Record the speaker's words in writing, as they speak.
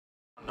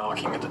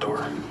knocking at the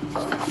door.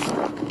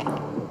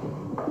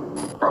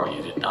 Bro,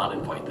 you did not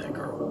invite that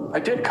girl. I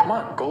did. Come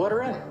on, go let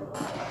her in.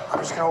 I'm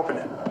just gonna open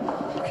it.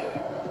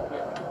 Okay.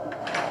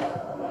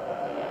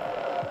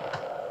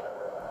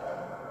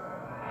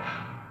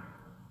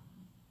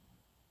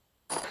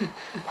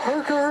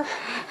 Parker!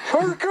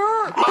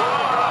 Parker!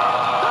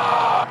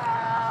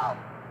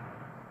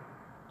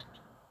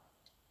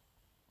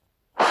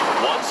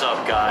 What's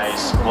up,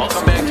 guys?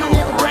 Welcome back to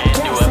a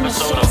brand new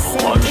episode of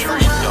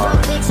Luxury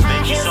Dark.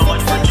 Thank you so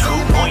much for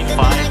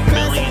 2.5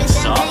 million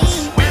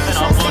subs. We haven't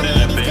uploaded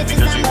in a bit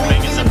because we've been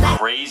making some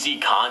crazy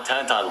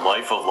content on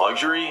Life of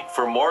Luxury.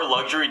 For more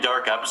Luxury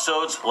Dark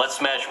episodes, let's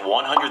smash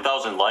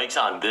 100,000 likes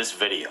on this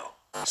video.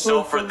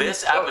 So for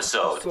this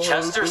episode,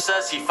 Chester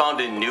says he found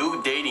a new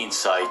dating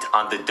site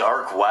on the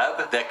dark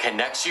web that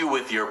connects you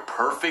with your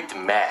perfect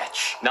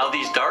match. Now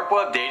these dark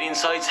web dating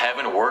sites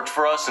haven't worked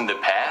for us in the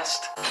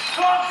past.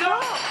 Stop! You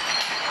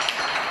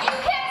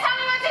can't tell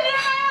me what to do in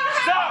my own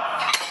house!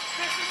 Stop!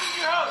 This isn't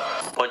your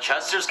house! But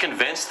Chester's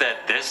convinced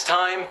that this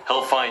time,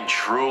 he'll find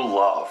true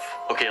love.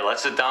 Okay,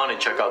 let's sit down and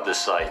check out this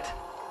site.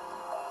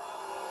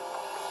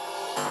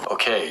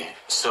 Okay,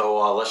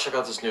 so let's check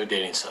out this new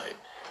dating site.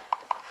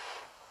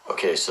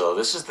 Okay, so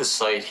this is the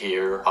site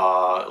here.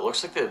 It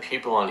looks like the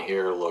people on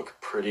here look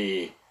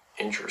pretty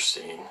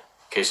interesting.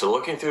 Okay, so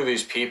looking through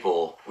these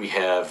people, we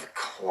have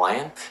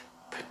Clint,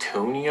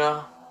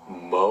 Petunia,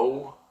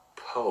 Mo,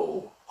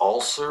 Poe,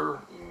 Ulcer,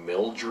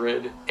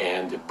 Mildred,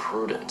 and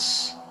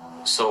Prudence.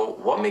 So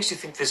what makes you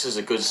think this is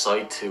a good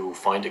site to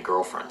find a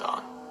girlfriend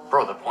on?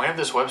 Bro, the point of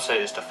this website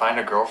is to find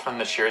a girlfriend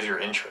that shares your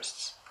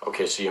interests.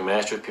 Okay, so you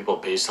match with people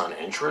based on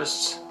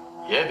interests?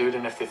 Yeah, dude,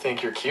 and if they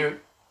think you're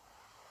cute.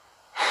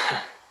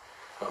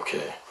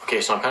 Okay,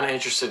 so I'm kind of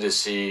interested to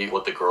see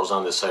what the girls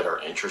on this site are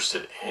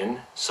interested in.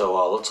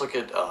 So let's look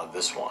at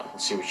this one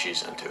and see what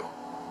she's into.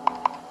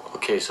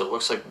 Okay, so it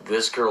looks like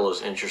this girl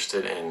is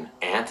interested in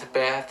ant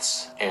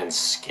baths and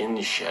skin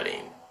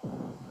shedding.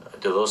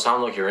 Do those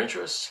sound like your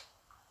interests?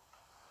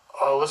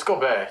 Let's go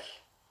back.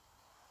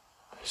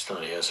 It's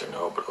not a yes or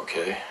no, but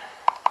okay.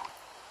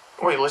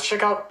 Wait, let's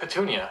check out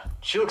Petunia.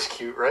 She looks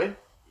cute, right?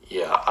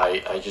 Yeah,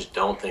 I just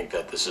don't think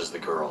that this is the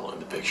girl in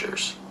the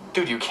pictures.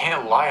 Dude, you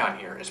can't lie on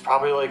here. It's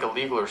probably like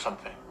illegal or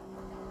something.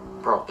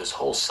 Bro, this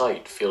whole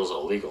site feels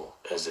illegal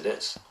as it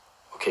is.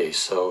 Okay,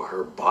 so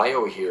her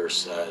bio here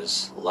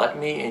says, "Let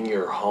me in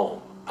your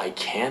home. I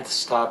can't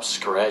stop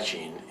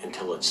scratching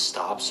until it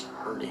stops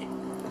hurting.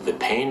 The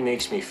pain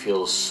makes me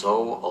feel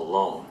so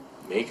alone.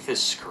 Make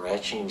this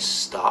scratching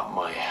stop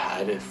my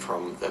head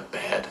from the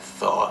bad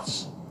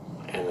thoughts."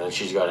 And then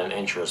she's got an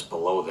interest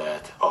below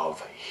that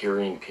of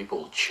hearing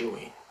people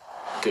chewing.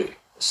 Dude,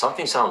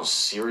 something sounds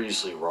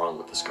seriously wrong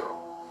with this girl.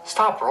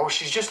 Stop, bro.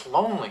 She's just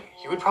lonely.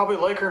 You would probably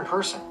like her in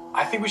person.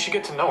 I think we should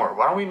get to know her.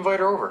 Why don't we invite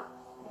her over?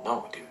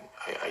 No, dude.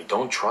 I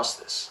don't trust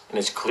this. And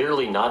it's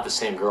clearly not the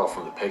same girl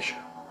from the picture.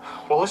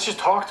 Well, let's just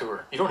talk to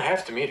her. You don't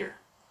have to meet her.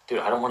 Dude,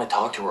 I don't want to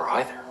talk to her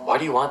either. Why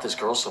do you want this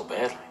girl so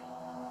badly?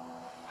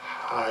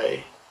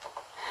 Hi.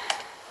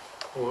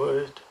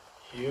 Would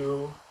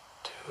you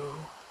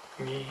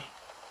do me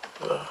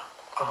the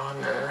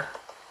honor?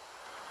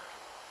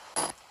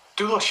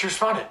 Dude, look, she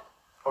responded.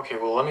 Okay,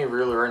 well, let me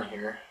reel her in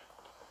here.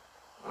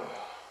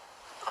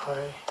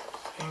 I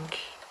think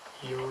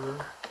you're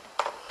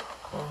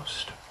the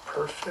most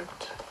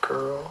perfect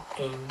girl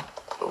in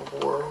the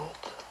world.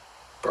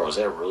 Bro, is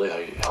that really how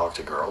you talk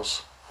to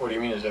girls? What do you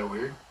mean? Is that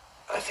weird?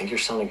 I think you're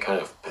sounding kind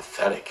of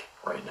pathetic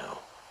right now.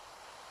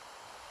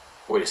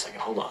 Wait a second,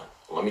 hold on.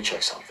 Let me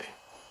check something.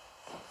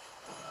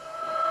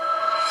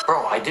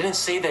 Bro, I didn't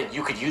say that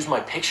you could use my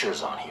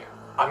pictures on here.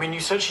 I mean,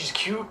 you said she's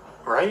cute,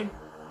 right?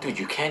 Dude,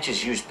 you can't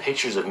just use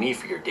pictures of me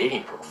for your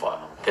dating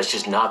profile. That's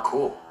just not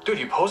cool. Dude,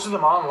 you posted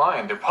them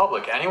online. They're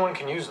public. Anyone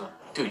can use them.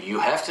 Dude, you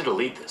have to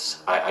delete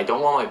this. I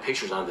don't want my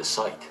pictures on this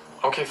site.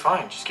 Okay,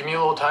 fine. Just give me a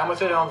little time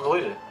with it and I'll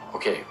delete it.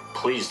 Okay,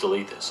 please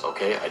delete this,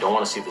 okay? I don't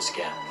want to see this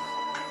again.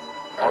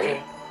 All right?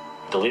 Okay.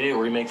 Delete it,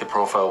 remake the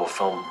profile, we'll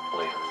film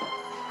later.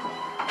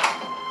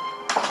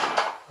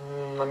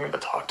 Let me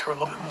talk to her a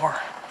little bit more.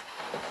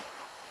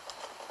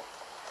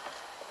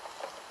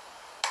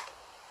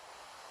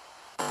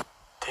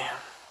 Damn,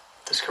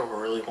 this girl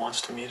really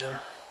wants to meet him.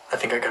 I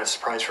think I got a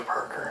surprise for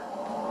Parker.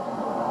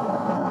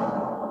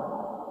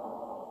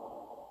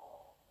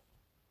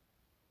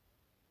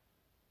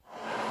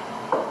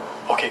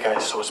 Okay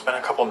guys, so it's been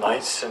a couple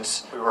nights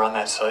since we were on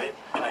that site,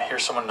 and I hear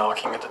someone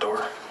knocking at the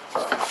door.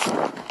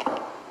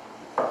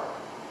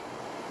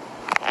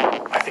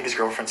 I think his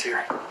girlfriend's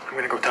here. I'm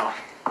gonna go tell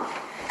him.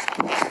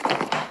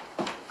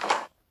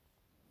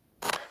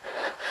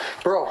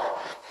 Bro.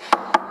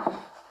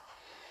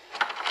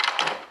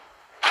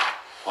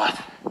 What?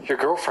 Your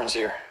girlfriend's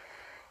here.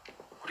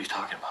 What are you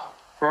talking about?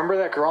 Remember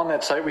that girl on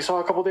that site we saw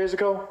a couple days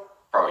ago?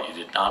 Bro, you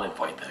did not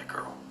invite that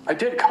girl. I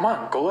did. Come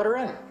on, go let her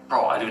in.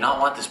 Bro, I do not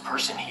want this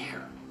person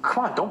here.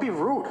 Come on, don't be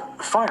rude.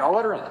 Fine, I'll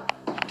let her in.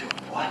 Dude,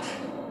 what?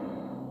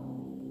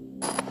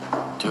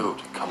 Dude,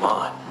 come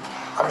on.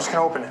 I'm just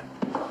gonna open it.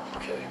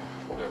 Okay,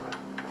 whatever.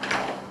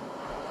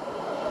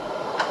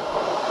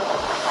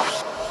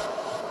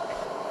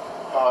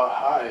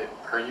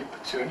 you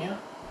Petunia?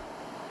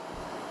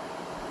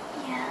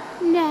 Yeah.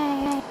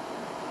 No.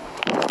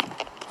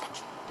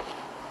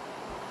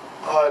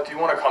 Do you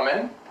want to come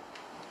in?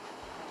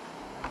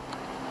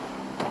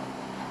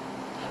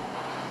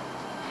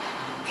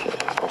 Okay,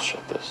 I'll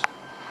shut this.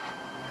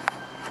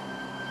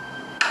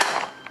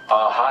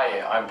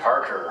 Hi, I'm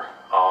Parker.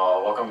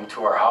 Welcome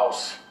to our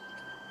house.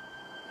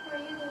 Are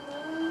you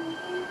alone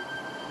here?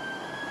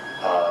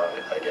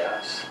 I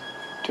guess.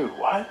 Dude,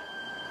 what?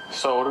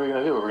 So what are we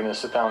gonna do? We're gonna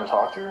sit down and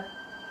talk to her?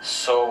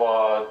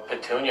 So,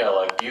 Petunia,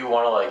 like, do you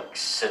want to, like,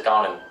 sit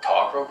down and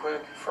talk real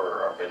quick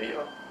for our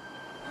video?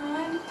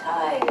 I'm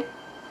tired.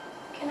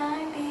 Can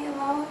I be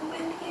alone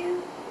with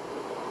you?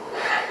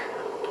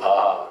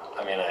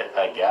 I mean,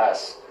 I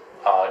guess.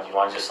 Do you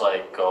want to just,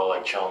 like, go,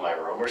 like, chill in my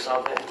room or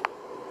something?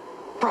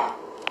 Bro,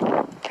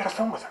 get a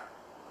film with her.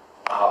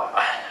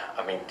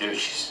 I mean, dude,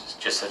 she's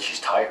just said she's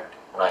tired.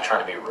 We're not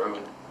trying to be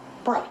rude.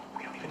 Bro,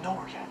 we don't even know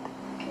her yet.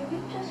 Can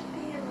we just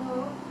be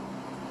alone?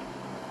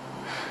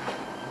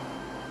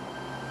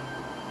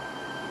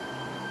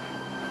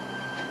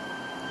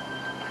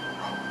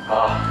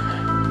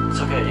 It's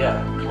okay,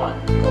 yeah. Come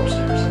on, go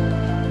upstairs.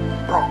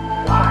 Bro,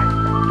 why?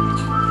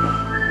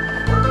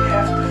 We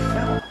have to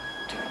film.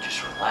 Dude, just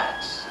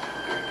relax. I'll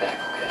be right back,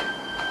 okay?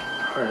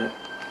 Alright.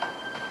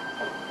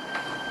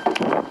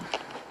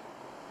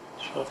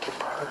 Shut the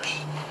purse.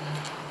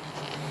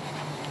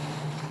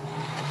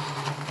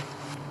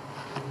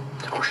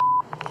 Oh,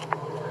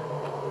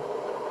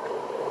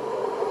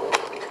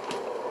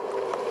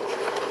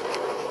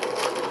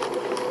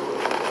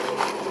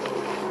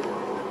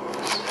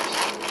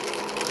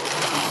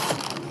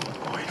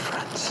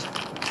 boyfriends.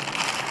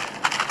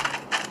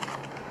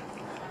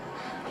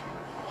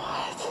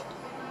 What?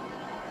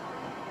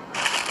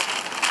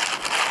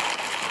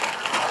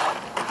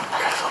 I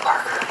gotta feel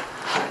Parker.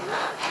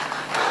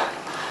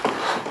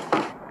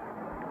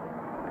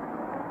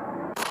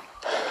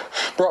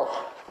 Bro.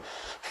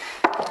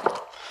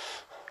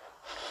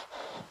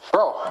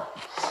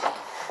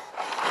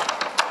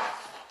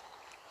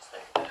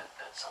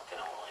 That's something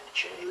I'm willing to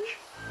change.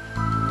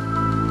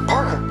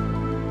 Parker.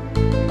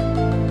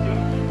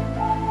 Dude,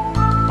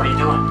 what are you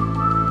doing?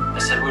 I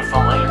said we'd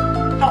film later.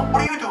 No,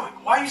 what are you doing?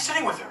 Why are you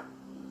sitting with her?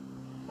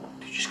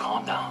 Dude, just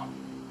calm down.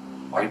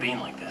 Why are you being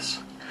like this?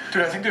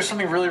 Dude, I think there's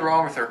something really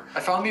wrong with her. I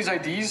found these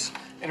IDs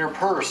in her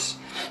purse.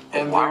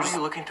 And Why were there's...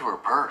 you looking through her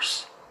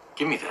purse?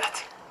 Give me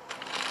that.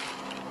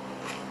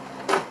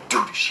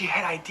 Dude, she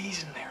had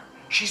IDs in there.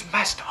 She's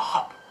messed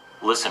up.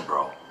 Listen,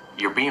 bro,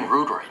 you're being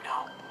rude right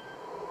now.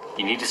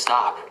 You need to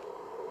stop.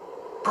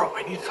 Bro,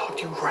 I need to talk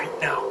to you right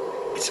now.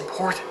 It's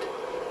important.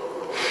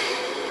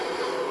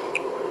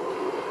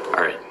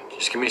 All right,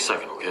 just give me a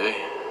second, okay?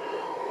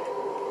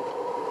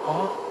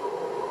 Huh?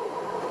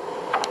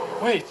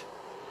 Wait.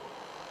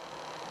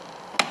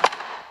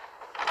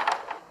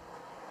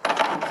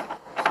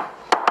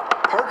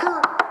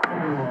 Parker?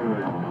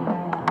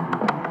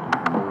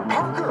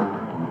 Parker!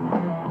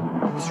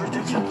 It's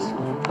ridiculous.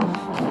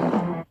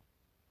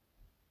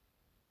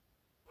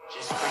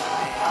 She's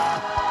freaking me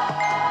out.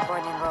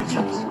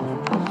 Ridiculous.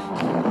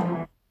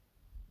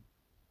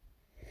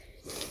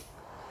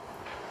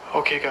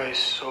 Okay, guys,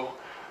 so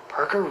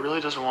Parker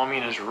really doesn't want me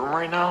in his room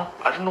right now.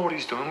 I don't know what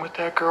he's doing with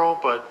that girl,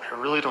 but I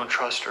really don't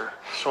trust her.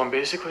 So I'm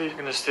basically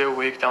gonna stay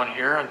awake down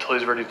here until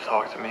he's ready to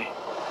talk to me.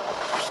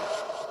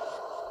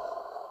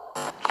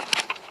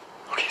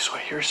 Okay, so I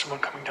hear someone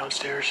coming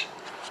downstairs.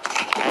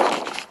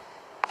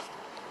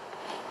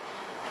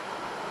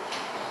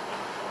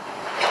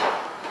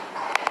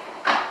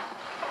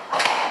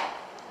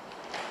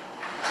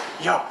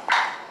 Yo.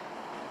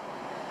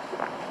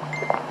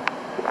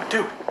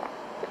 Dude.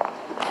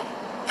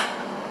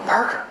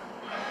 Parker.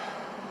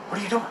 What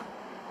are you doing?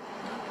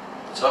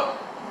 What's up?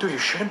 Dude, you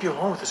shouldn't be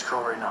alone with this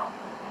girl right now.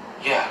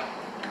 Yeah,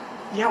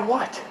 Yeah,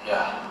 what?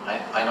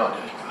 I know,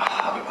 dude.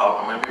 I'm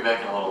gonna be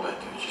back in a little bit,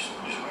 dude. Just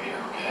wait here,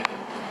 okay?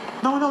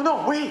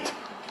 No, wait.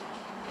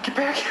 Get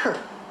back here.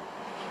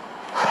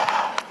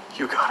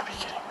 You gotta be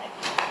kidding me.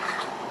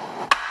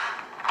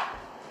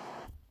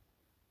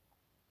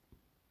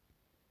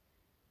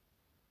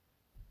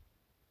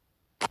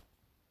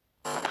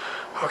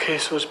 Okay,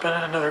 so it's been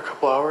another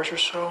couple hours or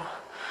so.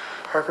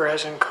 Parker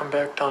hasn't come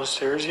back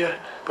downstairs yet,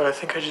 but I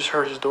think I just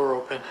heard his door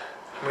open.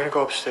 I'm gonna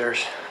go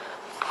upstairs.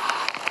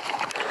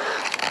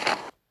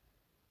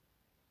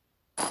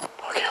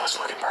 Okay, let's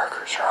look in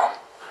Parker's room.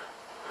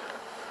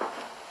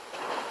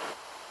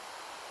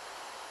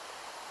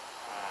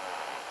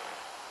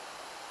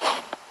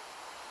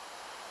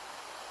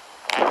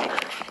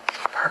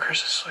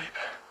 Parker's asleep.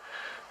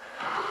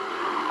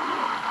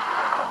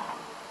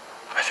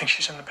 I think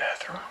she's in the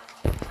bathroom.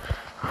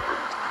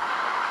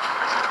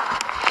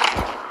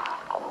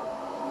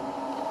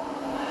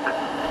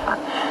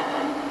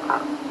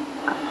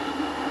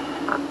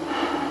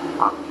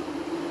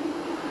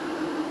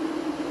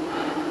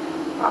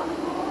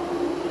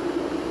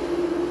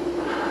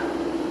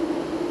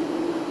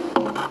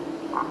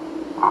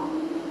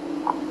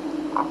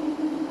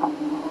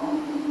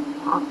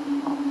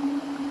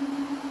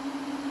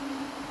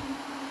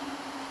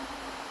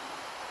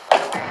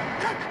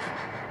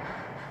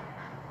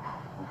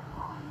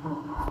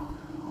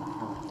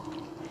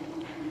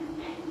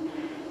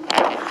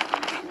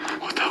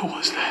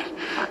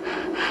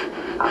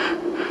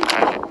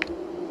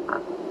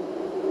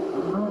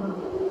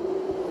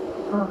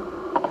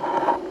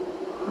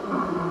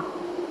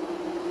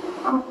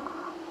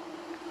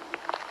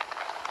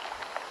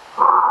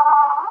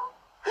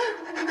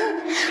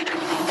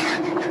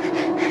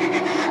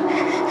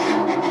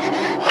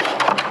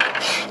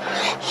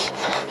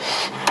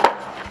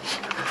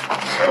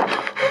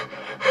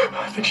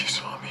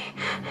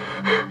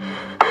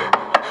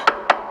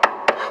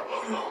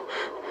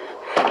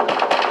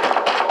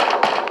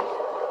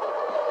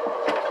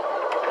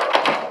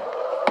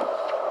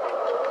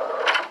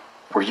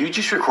 Were you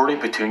just recording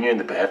Petunia in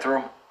the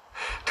bathroom?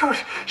 Dude,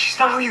 she's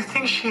not who you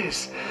think she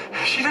is.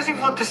 She doesn't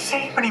even look the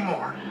same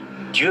anymore.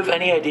 Do you have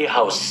any idea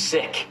how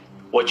sick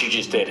what you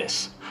just did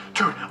is?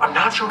 Dude, I'm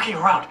not joking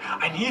around.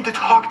 I need to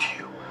talk to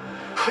you.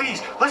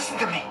 Please, listen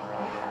to me.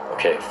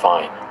 Okay,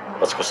 fine.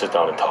 Let's go sit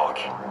down and talk.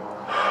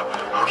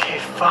 Okay,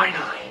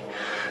 finally.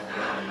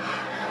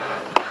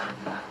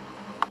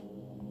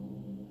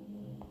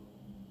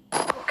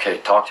 Okay,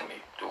 talk to me.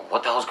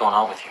 What the hell's going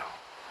on with you?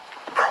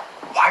 Bro,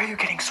 why are you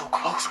getting so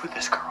close with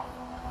this girl?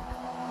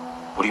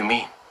 What do you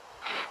mean?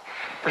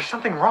 There's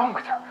something wrong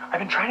with her. I've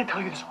been trying to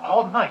tell you this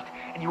all night,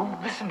 and you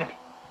won't listen to me.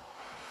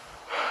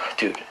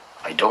 Dude,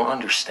 I don't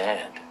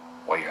understand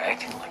why you're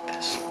acting like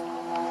this.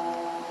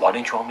 Why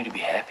didn't you want me to be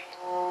happy?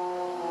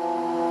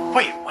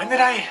 Wait, when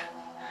did I...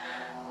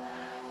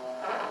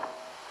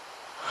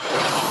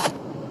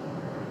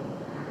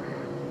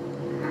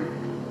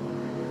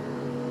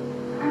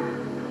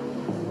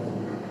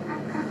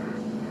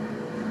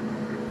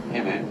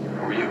 Hey, babe,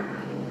 who are you?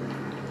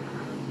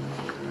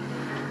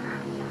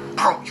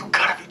 Bro, you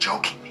gotta be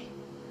joking me.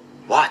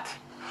 What?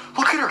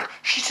 Look at her.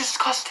 She's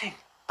disgusting.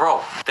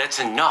 Bro, that's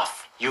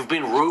enough. You've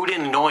been rude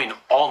and annoying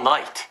all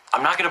night.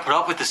 I'm not gonna put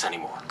up with this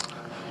anymore.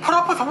 Put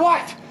up with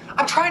what?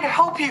 I'm trying to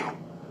help you.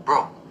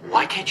 Bro,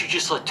 why can't you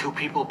just let two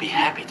people be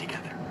happy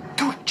together?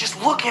 Dude, just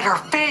look at her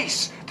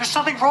face. There's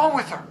something wrong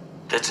with her.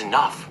 That's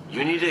enough.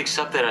 You need to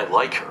accept that I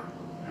like her.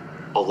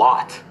 A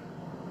lot.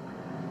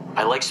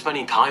 I like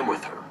spending time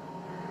with her.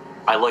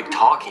 I like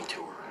talking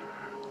to her.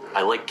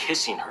 I like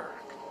kissing her.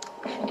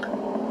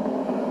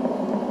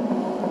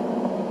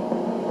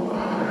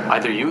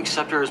 Either you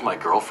accept her as my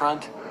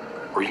girlfriend,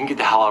 or you can get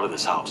the hell out of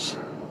this house.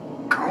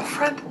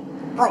 Girlfriend?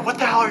 Bro, what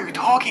the hell are you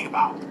talking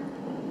about?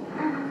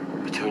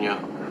 Petunia,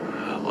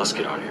 let's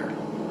get out of here.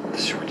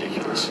 This is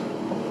ridiculous.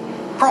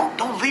 Bro,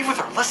 don't leave with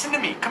her. Listen to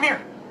me. Come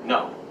here.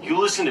 No, you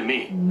listen to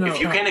me. If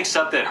you can't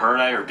accept that her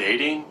and I are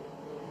dating,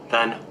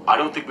 then I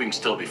don't think we can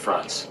still be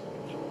friends.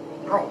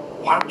 Bro,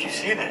 why would you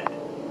say that?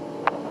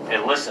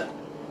 And listen,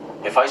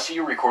 if I see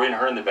you recording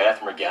her in the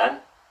bathroom again,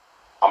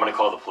 I'm gonna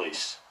call the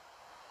police.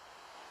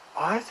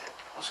 What?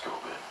 Let's go,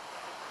 babe.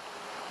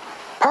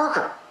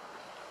 Parker!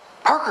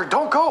 Parker,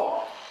 don't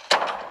go!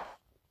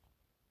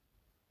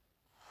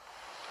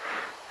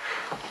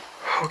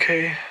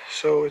 Okay,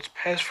 so it's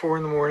past 4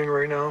 in the morning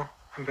right now.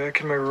 I'm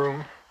back in my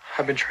room.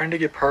 I've been trying to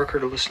get Parker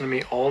to listen to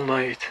me all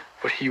night,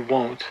 but he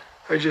won't.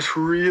 I just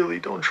really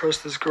don't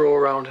trust this girl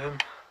around him.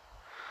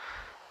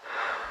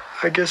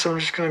 I guess I'm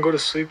just gonna go to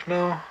sleep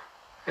now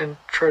and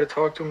try to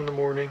talk to him in the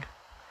morning.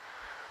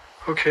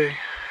 Okay,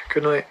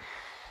 good night.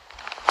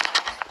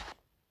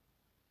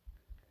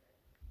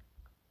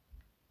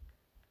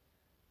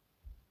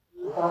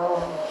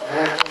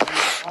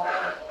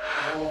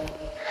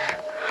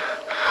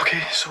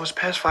 Okay, so it's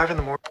past 5 in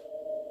the morning.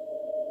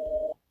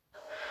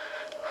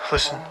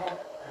 Listen.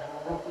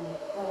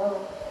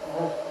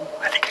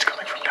 I think it's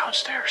coming from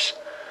downstairs.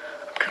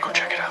 I'm gonna go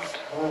check it out.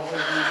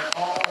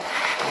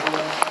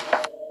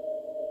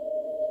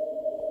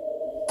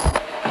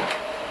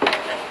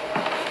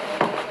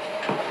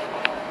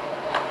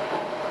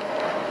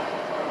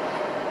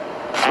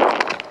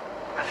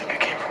 I think it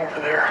came from over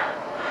there.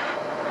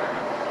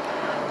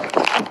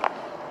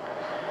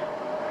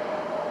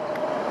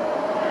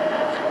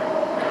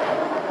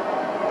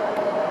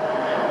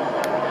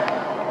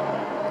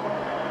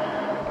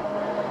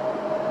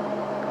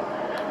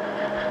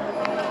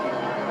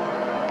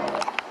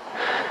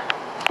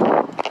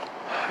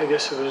 I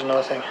guess it was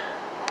nothing.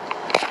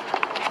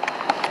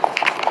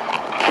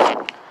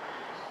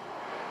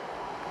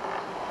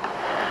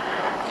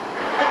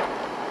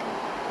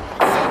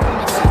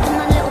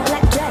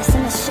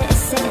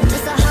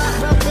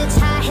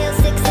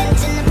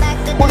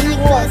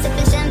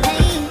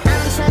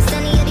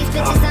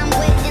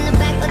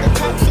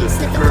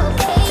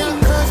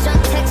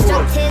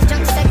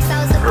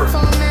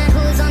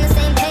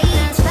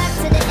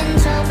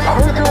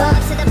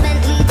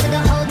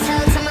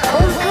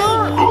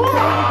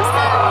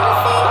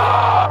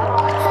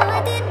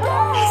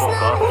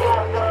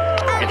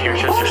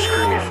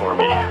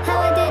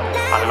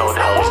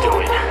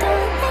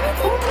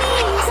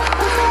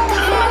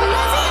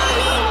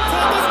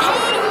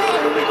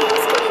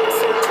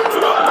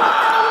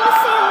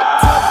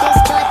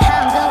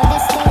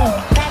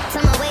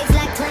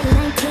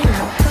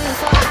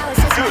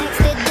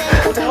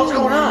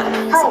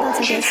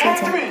 She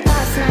attacked me!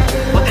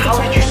 What the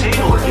hell did you say to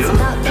her, dude?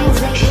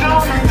 She's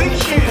not who you think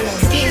she is!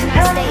 She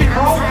attacked me,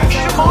 bro!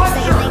 She's a monster!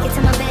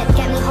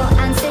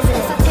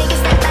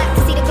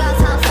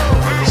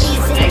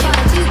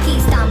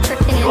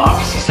 You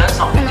obviously said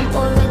something.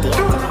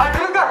 Dude, I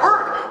could've got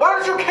hurt! Why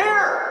did you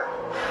care?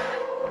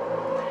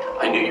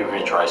 I knew you were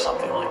gonna try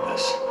something like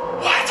this.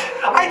 What?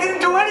 I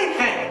didn't do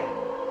anything!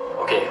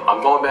 Okay,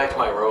 I'm going back to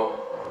my room.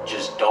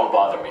 Just don't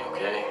bother me,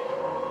 okay?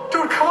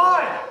 Dude, come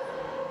on!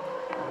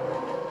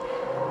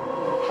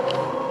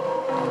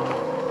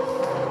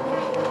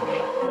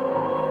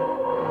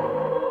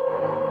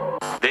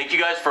 Thank you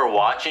guys for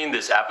watching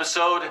this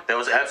episode. That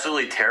was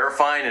absolutely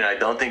terrifying, and I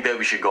don't think that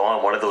we should go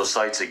on one of those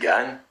sites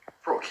again.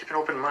 Bro, keep an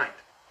open mind.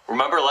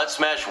 Remember, let's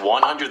smash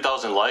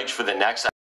 100,000 likes for the next